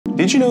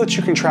Did you know that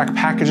you can track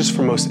packages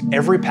from most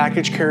every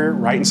package carrier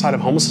right inside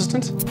of Home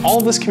Assistant? All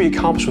of this can be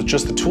accomplished with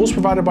just the tools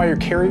provided by your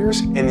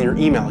carriers and your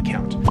email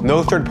account.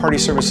 No third-party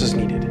services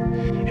needed.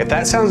 If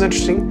that sounds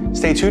interesting,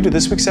 stay tuned to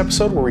this week's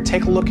episode where we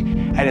take a look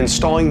at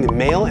installing the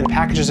mail and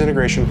packages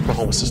integration for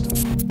Home Assistant.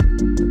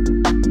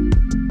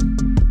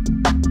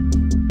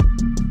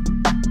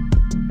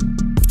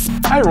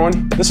 Hi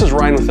everyone, this is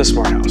Ryan with The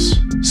Smart House.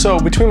 So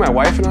between my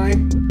wife and I,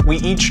 we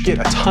each get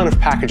a ton of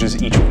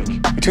packages each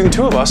week. Between the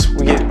two of us,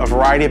 we get a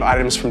variety of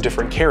items from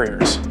different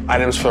carriers.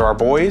 Items for our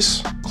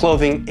boys,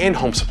 clothing, and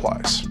home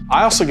supplies.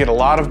 I also get a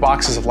lot of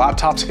boxes of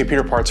laptops and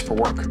computer parts for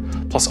work,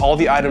 plus all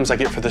the items I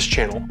get for this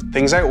channel,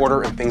 things I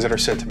order and things that are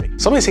sent to me.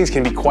 Some of these things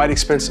can be quite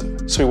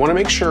expensive, so we want to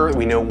make sure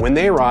we know when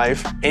they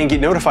arrive and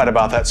get notified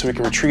about that so we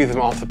can retrieve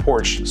them off the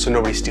porch so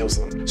nobody steals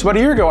them. So about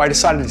a year ago, I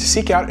decided to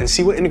seek out and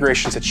see what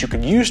integrations that you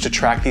could use to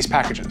track these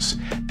packages.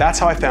 That's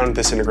how I found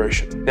this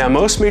integration. Now,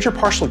 most major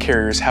parcel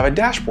carriers have a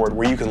dashboard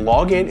where you can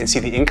log in and see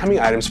the incoming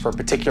items for a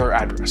particular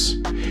address.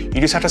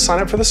 You just have to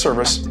sign up for the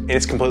service and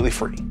it's completely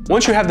free.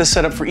 Once you have this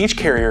set up for each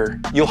carrier,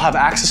 you'll have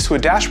access to a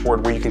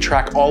dashboard where you can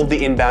track all of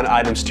the inbound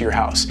items to your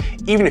house,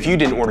 even if you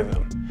didn't order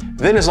them.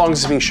 Then as long as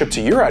it's being shipped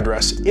to your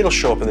address, it'll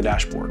show up in the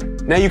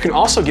dashboard. Now you can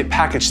also get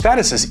package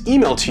statuses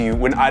emailed to you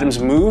when items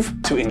move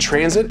to in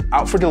transit,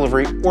 out for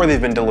delivery, or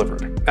they've been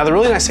delivered. Now the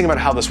really nice thing about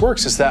how this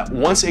works is that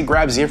once it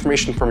grabs the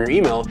information from your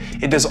email,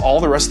 it does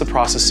all the rest of the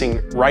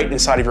processing right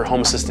inside of your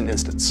Home Assistant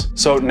instance.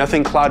 So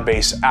nothing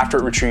cloud-based after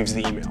it retrieves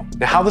the email.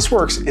 Now how this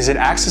works is it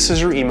accesses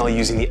your email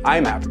using the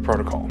IMAP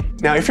protocol.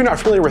 Now if you're not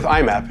familiar with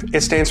IMAP,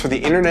 it stands for the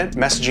Internet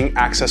Messaging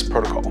Access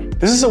Protocol.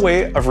 This is a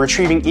way of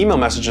retrieving email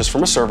messages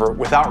from a server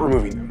without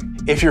removing them.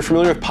 If you're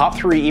familiar with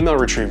POP3 email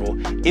retrieval,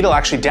 it'll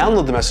actually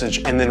download the message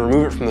and then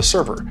remove it from the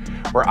server,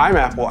 where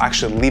IMAP will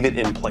actually leave it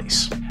in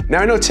place. Now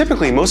I know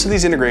typically most of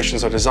these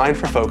integrations are designed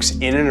for folks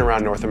in and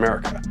around North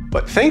America,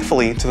 but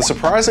thankfully, to the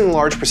surprisingly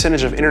large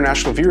percentage of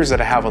international viewers that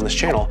I have on this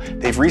channel,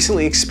 they've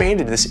recently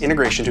expanded this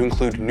integration to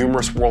include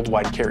numerous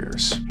worldwide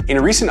carriers. In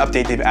a recent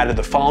update, they've added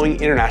the following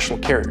international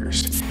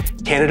carriers: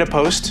 Canada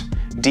Post,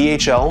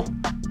 DHL,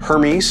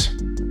 Hermes,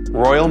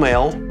 Royal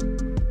Mail,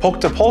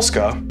 Poczta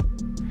Polska,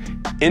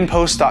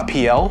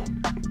 Inpost.pl,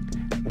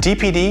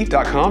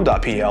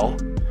 dpd.com.pl,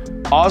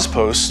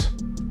 Ozpost,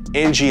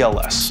 and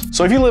GLS.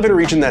 So if you live in a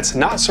region that's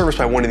not serviced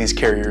by one of these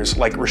carriers,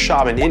 like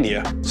Rishabh in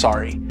India,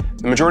 sorry,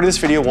 the majority of this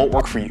video won't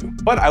work for you.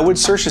 But I would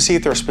search to see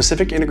if there are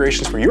specific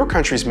integrations for your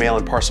country's mail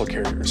and parcel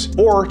carriers.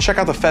 Or check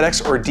out the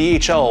FedEx or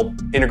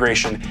DHL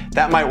integration.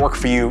 That might work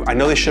for you. I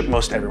know they ship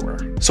most everywhere.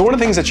 So one of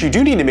the things that you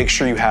do need to make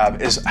sure you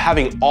have is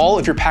having all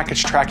of your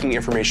package tracking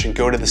information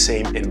go to the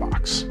same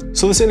inbox.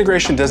 So this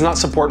integration does not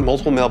support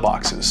multiple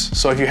mailboxes.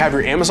 So if you have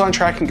your Amazon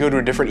tracking go to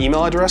a different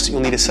email address,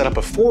 you'll need to set up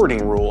a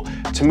forwarding rule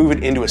to move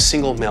it into a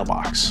single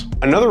mailbox.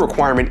 Another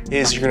requirement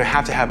is you're going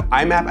to have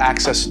IMAP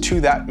access to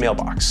that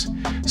mailbox.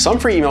 Some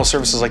free email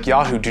services like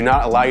Yahoo do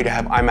not allow you to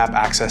have IMAP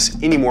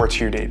access anymore to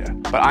your data.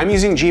 But I'm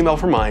using Gmail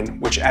for mine,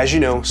 which as you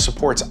know,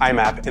 supports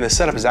IMAP, and the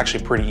setup is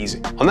actually pretty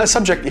easy. On that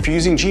subject, if you're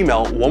using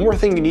Gmail, one more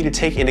thing you need to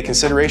take into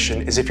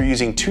consideration is if you're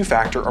using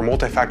two-factor or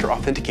multi-factor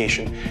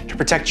authentication to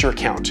protect your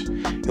account.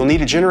 You'll need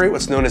to generate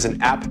what's known as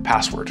an app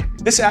password.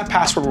 This app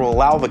password will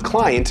allow the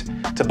client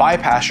to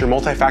bypass your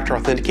multi-factor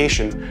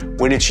authentication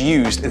when it's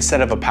used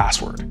instead of a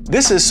password.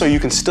 This is so you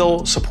can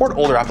still support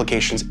older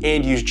applications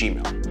and use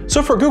Gmail.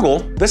 So for Google,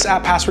 this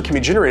app password can be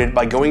generated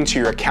by going to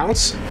your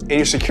Accounts and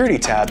your Security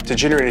tab to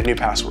generate a new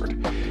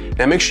password.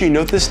 Now make sure you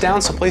note this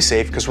down someplace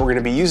safe because we're going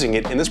to be using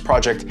it in this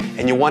project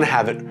and you want to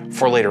have it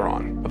for later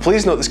on. But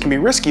please note this can be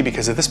risky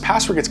because if this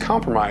password gets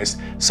compromised,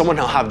 someone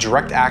will have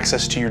direct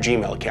access to your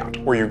Gmail account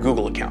or your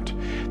Google account.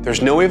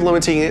 There's no way of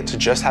limiting it to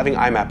just having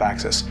IMAP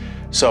access,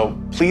 so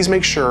please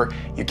make sure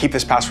you keep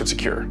this password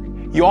secure.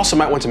 You also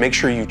might want to make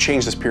sure you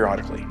change this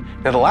periodically.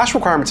 Now the last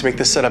requirement to make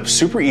this setup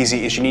super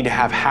easy is you need to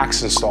have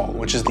Hacks installed,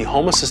 which is the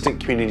Home Assistant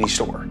Community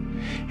Store.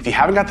 If you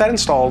haven't got that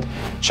installed,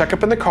 check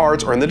up in the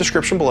cards or in the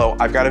description below.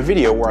 I've got a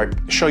video where I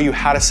show you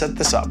how to set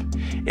this up.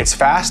 It's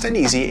fast and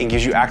easy and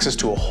gives you access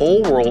to a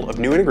whole world of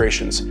new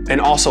integrations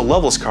and also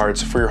levels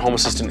cards for your Home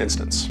Assistant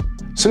instance.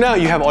 So now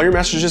you have all your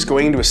messages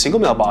going into a single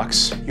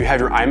mailbox, you have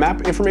your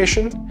IMAP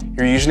information,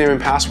 your username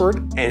and password,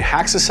 and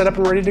Hacks is set up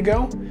and ready to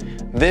go.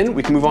 Then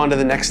we can move on to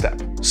the next step.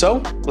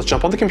 So let's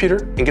jump on the computer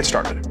and get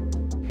started.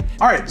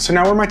 All right, so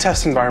now we're in my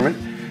test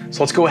environment.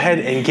 So let's go ahead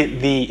and get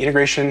the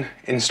integration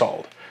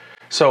installed.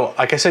 So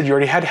like I said, you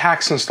already had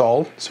Hacks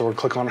installed. So we'll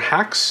click on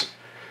Hacks,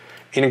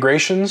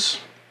 Integrations,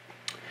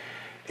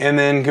 and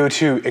then go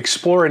to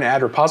Explore and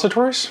Add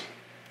Repositories.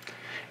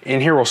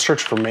 In here we'll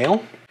search for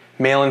Mail.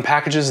 Mail and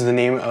Packages is the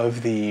name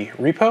of the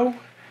repo.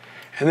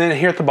 And then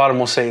here at the bottom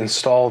we'll say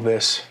Install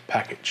this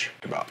package.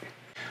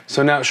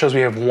 So now it shows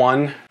we have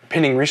one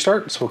pending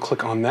restart. So we'll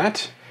click on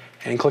that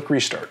and click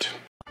Restart.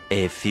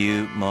 A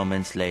few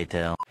moments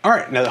later. All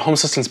right, now that Home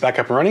Assistant's back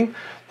up and running,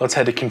 let's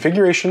head to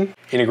Configuration,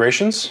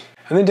 Integrations,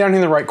 and then down here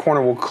in the right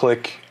corner, we'll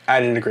click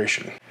Add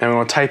Integration. Now we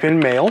want to type in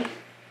Mail,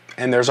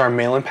 and there's our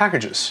Mail and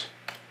Packages.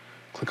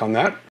 Click on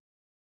that.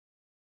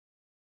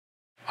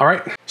 All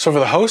right, so for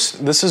the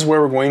host, this is where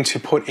we're going to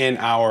put in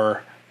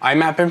our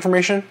IMAP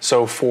information.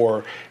 So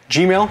for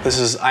Gmail, this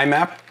is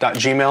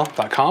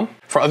imap.gmail.com.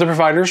 For other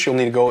providers, you'll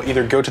need to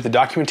either go to the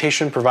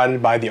documentation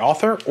provided by the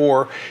author,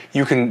 or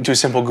you can do a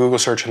simple Google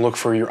search and look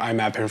for your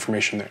IMAP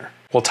information there.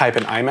 We'll type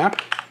in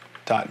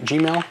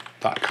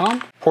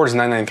imap.gmail.com. Port is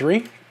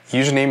 993.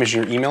 Username is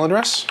your email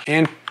address,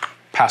 and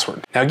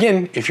password. Now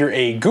again, if you're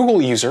a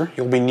Google user,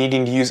 you'll be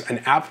needing to use an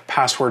app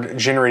password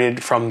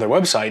generated from their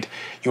website.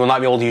 You will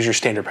not be able to use your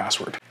standard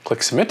password.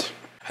 Click submit.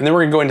 And then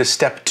we're gonna go into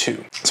step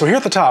 2. So here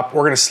at the top,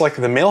 we're gonna select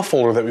the mail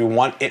folder that we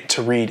want it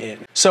to read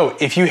in. So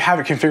if you have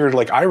it configured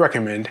like I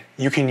recommend,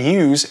 you can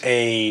use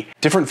a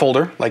different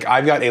folder. Like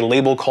I've got a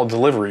label called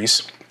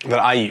deliveries that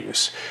I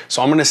use.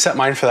 So I'm gonna set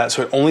mine for that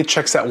so it only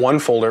checks that one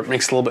folder, it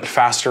makes it a little bit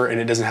faster, and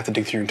it doesn't have to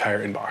dig through your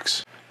entire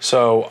inbox.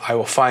 So I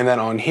will find that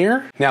on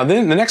here. Now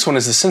then the next one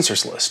is the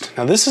sensors list.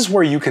 Now this is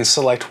where you can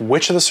select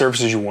which of the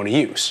services you wanna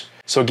use.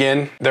 So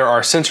again, there are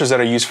sensors that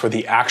are used for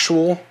the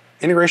actual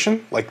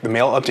integration, like the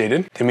mail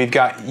updated. Then we've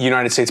got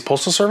United States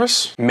Postal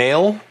Service,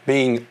 mail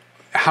being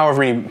however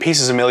many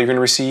pieces of mail you're gonna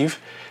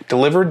receive,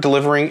 delivered,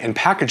 delivering, and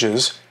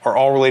packages are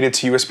all related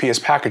to USPS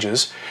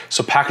packages.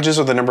 So packages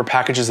are the number of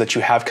packages that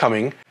you have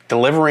coming.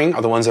 Delivering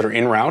are the ones that are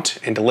en route,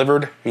 and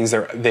delivered means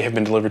they have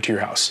been delivered to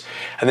your house.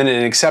 And then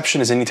an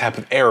exception is any type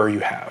of error you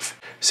have.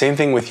 Same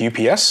thing with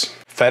UPS,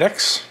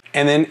 FedEx,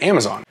 and then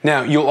Amazon.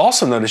 Now, you'll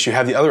also notice you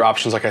have the other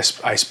options like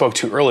I spoke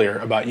to earlier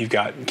about you've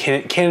got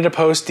Canada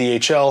Post,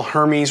 DHL,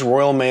 Hermes,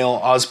 Royal Mail,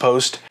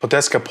 Ozpost,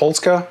 Poteska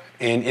Polska,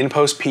 and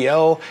InPost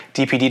PL,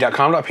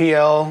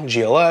 dpd.com.pl,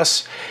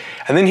 GLS.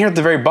 And then here at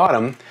the very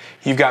bottom,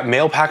 you've got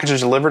mail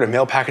packages delivered and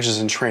mail packages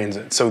in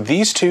transit. So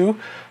these two,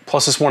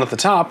 plus this one at the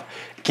top,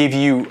 give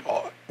you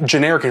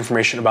generic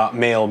information about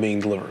mail being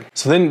delivered.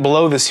 So then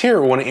below this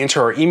here, we want to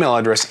enter our email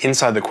address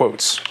inside the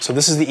quotes. So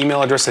this is the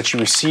email address that you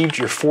received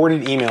your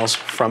forwarded emails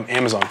from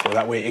Amazon for.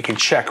 That way it can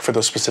check for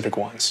those specific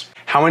ones.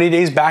 How many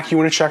days back you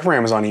want to check for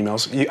Amazon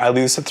emails? I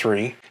leave this at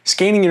 3.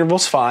 Scanning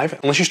intervals 5,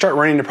 unless you start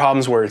running into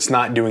problems where it's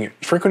not doing it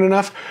frequent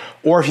enough,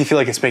 or if you feel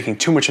like it's making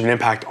too much of an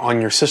impact on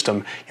your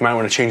system, you might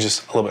want to change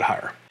this a little bit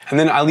higher. And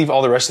then I leave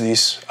all the rest of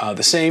these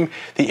the same.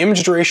 The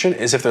image duration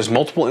is if there's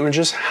multiple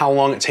images, how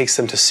long it takes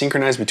them to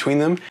synchronize between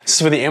them. This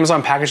is for the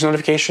Amazon package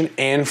notification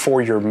and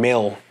for your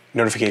mail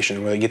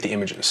notification where they get the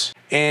images.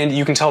 And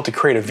you can tell it to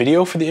create a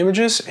video for the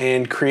images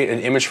and create an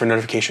image for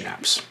notification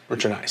apps,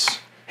 which are nice.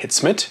 Hit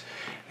submit.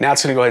 Now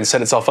it's gonna go ahead and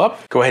set itself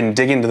up. Go ahead and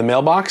dig into the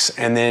mailbox,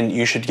 and then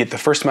you should get the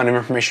first amount of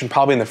information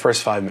probably in the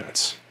first 5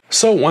 minutes.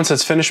 So once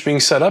it's finished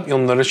being set up, you'll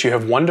notice you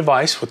have one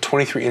device with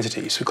 23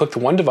 entities. We click the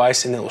one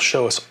device and it will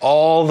show us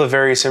all the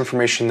various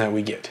information that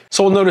we get.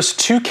 So we'll notice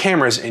 2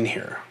 cameras in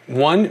here.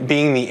 One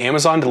being the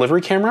Amazon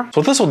delivery camera.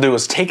 So what this will do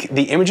is take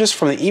the images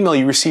from the email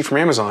you receive from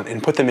Amazon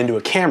and put them into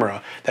a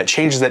camera that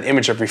changes that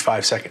image every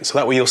 5 seconds. So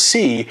that way you'll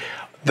see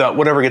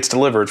whatever gets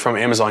delivered from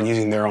Amazon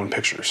using their own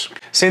pictures.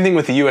 Same thing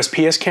with the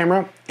USPS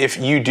camera. If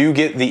you do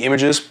get the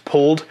images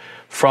pulled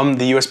from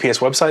the USPS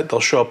website, they'll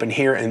show up in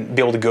here and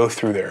be able to go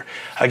through there.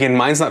 Again,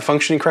 mine's not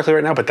functioning correctly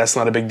right now, but that's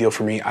not a big deal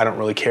for me. I don't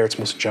really care, it's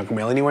mostly junk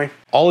mail anyway.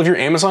 All of your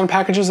Amazon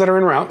packages that are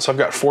en route, so I've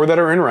got 4 that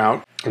are en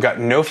route. I've got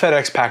no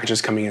FedEx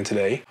packages coming in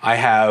today. I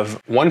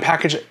have 1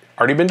 package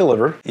already been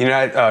delivered.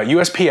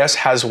 USPS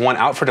has 1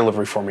 out for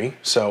delivery for me,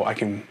 so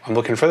I'm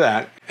looking for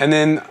that. And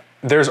then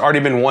there's already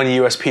been 1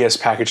 USPS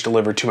package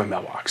delivered to my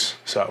mailbox.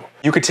 So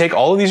you could take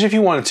all of these if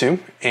you wanted to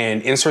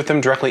and insert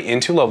them directly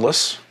into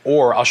Loveless,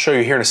 or I'll show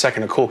you here in a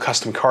second a cool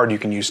custom card you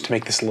can use to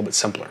make this a little bit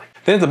simpler.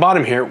 Then at the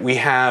bottom here, we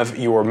have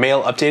your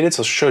mail updated,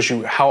 so it shows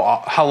you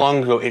how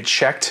long ago it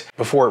checked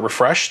before it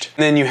refreshed.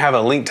 And then you have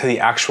a link to the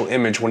actual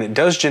image. When it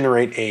does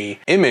generate a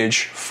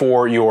image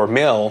for your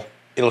mail,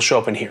 it'll show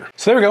up in here.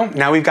 So there we go.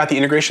 Now we've got the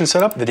integration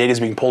set up. The data is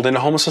being pulled into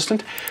Home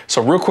Assistant.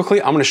 So real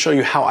quickly, I'm gonna show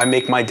you how I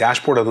make my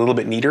dashboard a little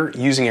bit neater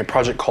using a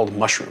project called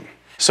Mushroom.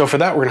 So for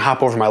that, we're gonna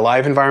hop over to my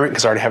live environment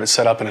because I already have it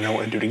set up and I don't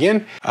want to do it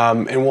again.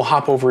 And we'll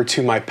hop over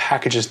to my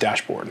packages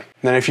dashboard.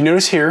 Then if you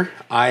notice here,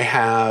 I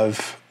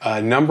have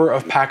a number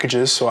of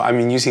packages. So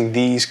I'm using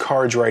these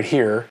cards right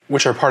here,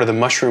 which are part of the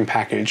Mushroom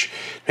package.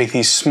 Make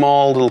these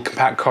small little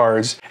compact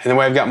cards. And the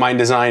way I've got mine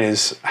designed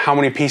is how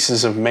many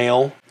pieces of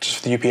mail, just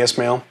for the UPS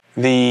mail.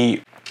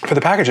 For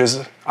the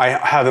packages, I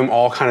have them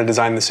all kind of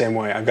designed the same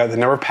way. I've got the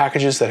number of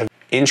packages that have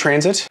in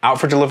transit, out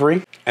for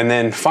delivery, and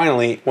then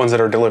finally ones that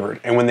are delivered.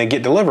 And when they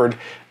get delivered,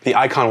 the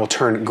icon will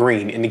turn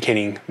green,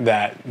 indicating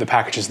that the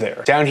package is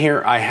there. Down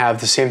here, I have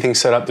the same thing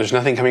set up. There's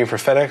nothing coming for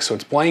FedEx, so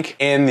it's blank.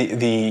 And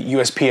the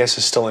USPS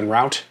is still en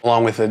route,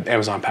 along with the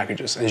Amazon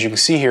packages. As you can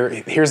see here,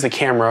 here's the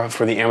camera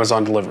for the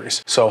Amazon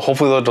deliveries. So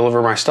hopefully they'll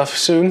deliver my stuff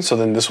soon, so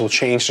then this will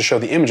change to show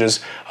the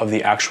images of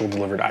the actual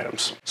delivered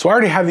items. So I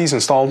already have these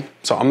installed,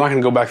 so I'm not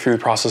gonna go back through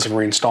the process of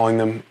reinstalling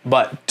them,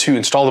 but to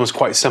install them is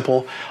quite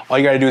simple. All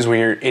you gotta do is when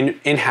you're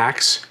in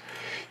Hacks,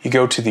 you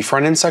go to the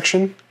front end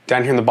section,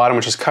 down here in the bottom,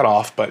 which is cut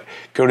off, but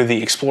go to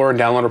the Explore and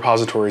Download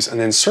repositories and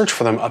then search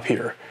for them up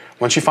here.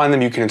 Once you find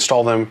them, you can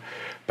install them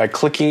by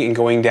clicking and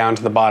going down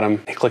to the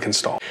bottom and click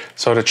install.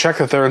 So to check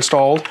that they're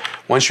installed,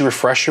 once you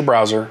refresh your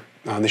browser,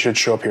 They should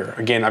show up here.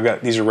 Again,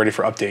 these are ready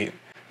for update.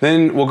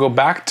 Then we'll go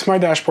back to my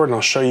dashboard and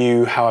I'll show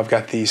you how I've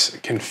got these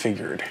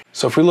configured.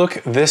 So if we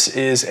look, this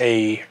is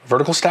a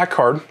vertical stack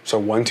card. So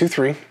 1, 2,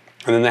 3, and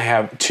then they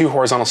have 2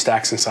 horizontal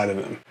stacks inside of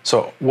them.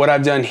 So what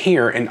I've done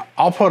here, and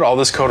I'll put all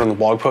this code on the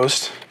blog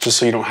post just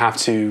so you don't have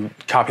to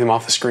copy them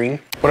off the screen.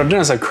 What I've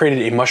done is I've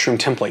created a mushroom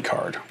template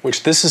card,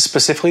 which this is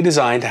specifically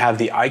designed to have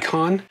the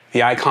icon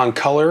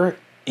color,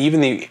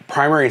 even the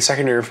primary and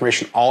secondary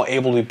information all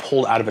able to be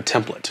pulled out of a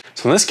template.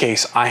 So in this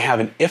case, I have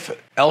an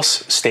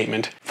if-else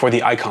statement for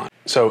the icon.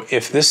 So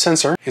if this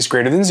sensor is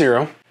greater than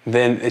 0,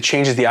 then it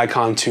changes the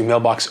icon to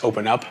mailbox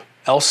open up,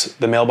 else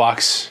the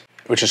mailbox,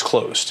 which is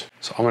closed.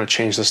 So I'm gonna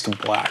change this to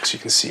black so you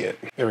can see it.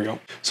 There we go.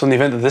 So in the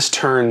event that this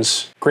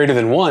turns greater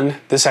than 1,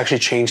 this actually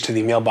changed to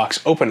the mailbox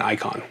open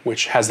icon,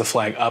 which has the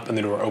flag up and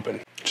the door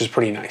open, which is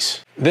pretty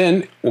nice.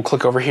 Then we'll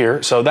click over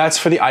here. So that's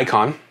for the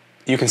icon.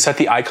 You can set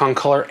the icon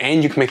color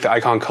and you can make the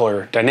icon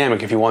color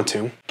dynamic if you want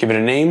to. Give it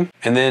a name,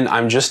 and then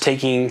I'm just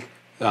taking,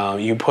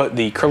 you put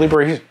the curly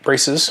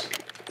braces,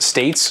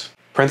 states,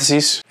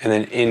 parentheses, and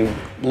then in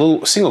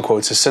little single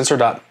quotes is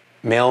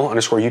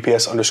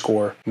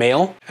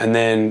sensor.mail_UPS_mail, and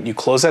then you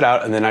close that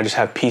out, and then I just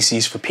have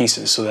PCs for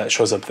pieces, so that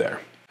shows up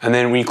there. And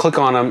then when you click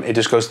on them, it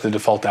just goes to the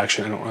default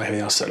action. I don't really have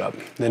anything else set up.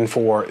 Then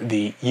for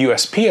the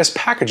USPS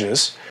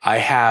packages, I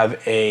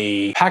have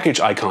a package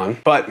icon,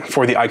 but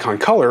for the icon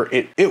color,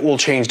 it will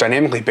change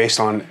dynamically based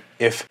on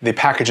if the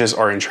packages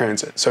are in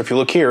transit. So if you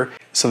look here,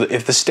 so that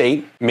if the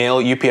state mail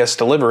UPS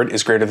delivered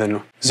is greater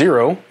than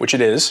 0, which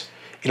it is,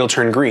 it'll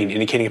turn green,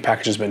 indicating a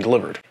package has been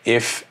delivered.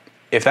 If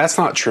that's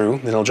not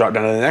true, then it'll drop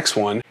down to the next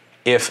one.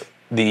 If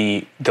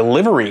the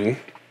delivering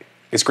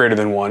is greater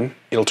than 1,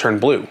 it'll turn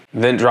blue.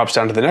 Then it drops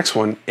down to the next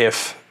one.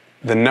 If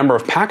the number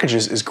of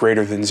packages is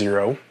greater than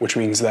 0, which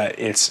means that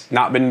it's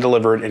not been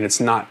delivered and it's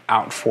not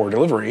out for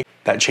delivery,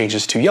 that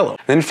changes to yellow.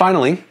 And then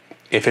finally,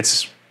 if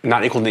it's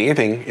not equal to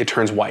anything, it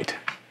turns white.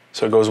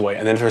 So it goes away.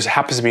 And then if there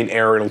happens to be an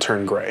error, it'll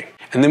turn gray.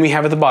 And then we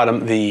have at the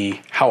bottom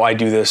how I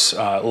do this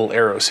little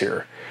arrows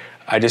here.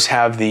 I just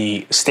have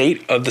the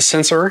state of the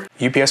sensor,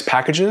 UPS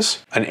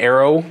packages, an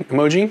arrow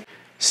emoji,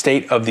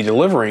 state of the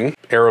delivering,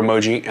 arrow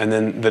emoji, and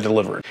then the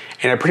delivered.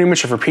 And I pretty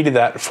much have repeated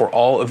that for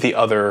all of the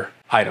other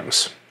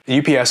items. The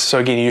UPS, so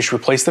again, you just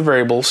replace the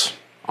variables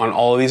on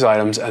all of these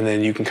items, and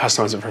then you can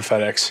customize it for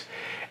FedEx.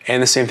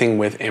 And the same thing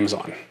with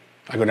Amazon.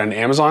 I go down to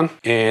Amazon,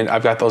 and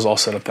I've got those all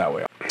set up that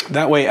way.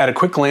 That way, at a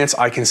quick glance,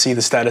 I can see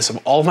the status of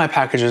all of my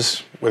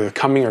packages, whether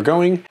coming or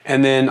going,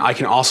 and then I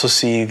can also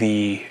see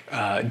the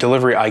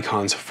delivery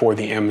icons for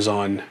the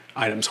Amazon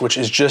items, which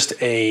is just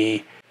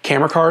a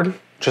camera card,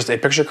 just a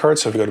picture card.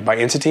 So if we go to by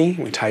entity,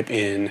 we type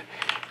in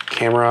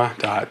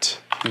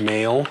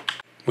camera.mail.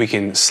 We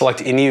can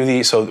select any of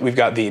these. So we've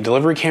got the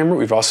delivery camera,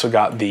 we've also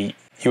got the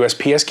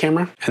USPS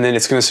camera, and then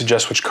it's going to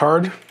suggest which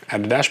card,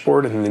 add a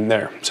dashboard, and then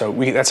there. So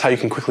that's how you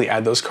can quickly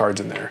add those cards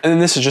in there. And then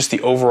this is just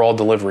the overall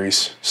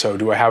deliveries. So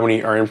do I have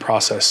any are in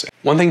process?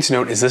 One thing to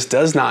note is this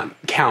does not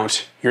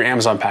count your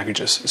Amazon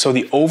packages. So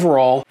the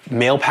overall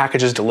mail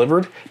packages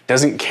delivered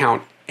doesn't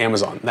count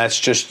Amazon. That's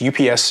just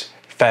UPS,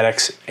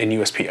 FedEx, and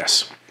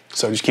USPS.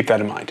 So just keep that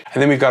in mind.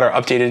 And then we've got our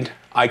updated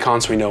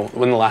icon so we know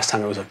when the last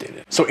time it was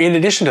updated. So in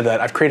addition to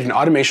that, I've created an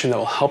automation that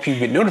will help you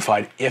get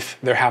notified if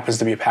there happens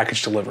to be a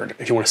package delivered,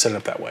 if you want to set it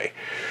up that way.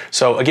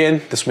 So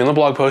again, this will be on the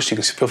blog post. You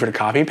can feel free to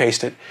copy and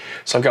paste it.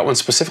 So I've got one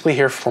specifically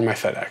here for my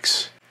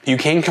FedEx. You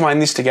can combine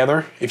these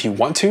together if you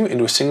want to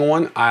into a single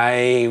one.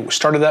 I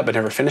started that but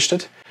never finished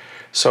it.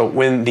 So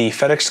when the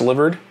FedEx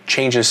delivered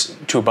changes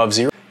to above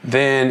 0,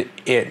 then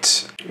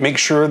it makes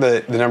sure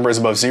that the number is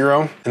above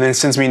 0 and then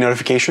sends me a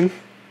notification.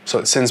 So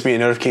it sends me a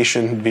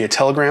notification via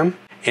Telegram,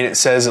 and it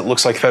says it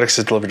looks like FedEx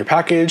has delivered your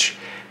package,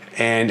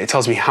 and it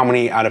tells me how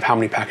many out of how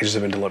many packages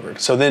have been delivered.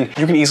 So then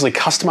you can easily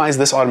customize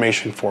this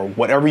automation for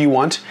whatever you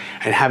want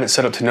and have it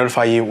set up to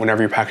notify you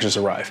whenever your packages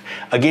arrive.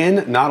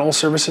 Again, not all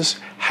services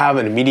have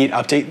an immediate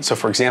update. So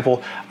for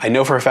example, I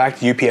know for a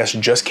fact UPS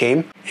just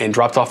came and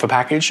dropped off a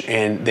package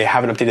and they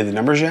haven't updated the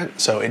numbers yet.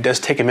 So it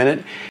does take a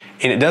minute.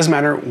 And it does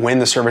matter when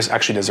the service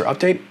actually does their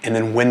update and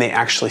then when they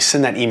actually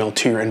send that email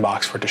to your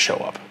inbox for it to show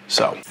up.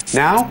 So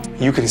now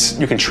you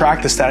can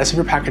track the status of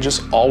your packages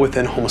all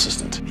within Home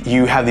Assistant.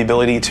 You have the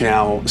ability to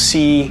now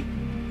see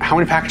how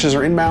many packages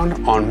are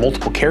inbound on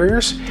multiple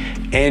carriers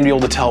and be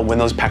able to tell when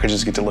those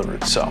packages get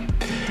delivered. So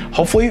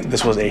hopefully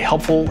this was a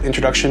helpful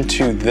introduction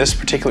to this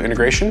particular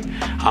integration.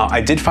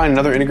 I did find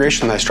another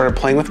integration that I started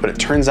playing with, but it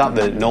turns out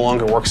that it no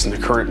longer works in the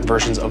current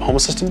versions of Home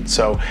Assistant.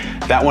 So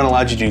that one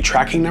allowed you to do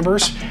tracking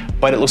numbers,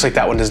 but it looks like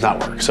that one does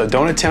not work. So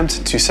don't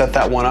attempt to set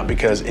that one up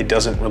because it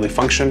doesn't really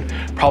function,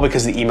 probably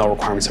because the email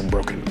requirements are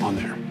broken on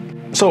there.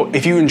 So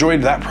if you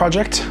enjoyed that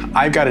project,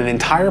 I've got an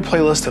entire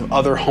playlist of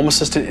other Home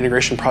Assistant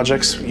integration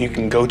projects you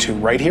can go to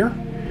right here.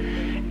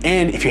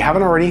 And if you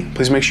haven't already,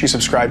 please make sure you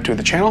subscribe to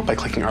the channel by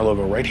clicking our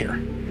logo right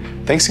here.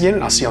 Thanks again,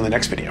 and I'll see you on the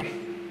next video.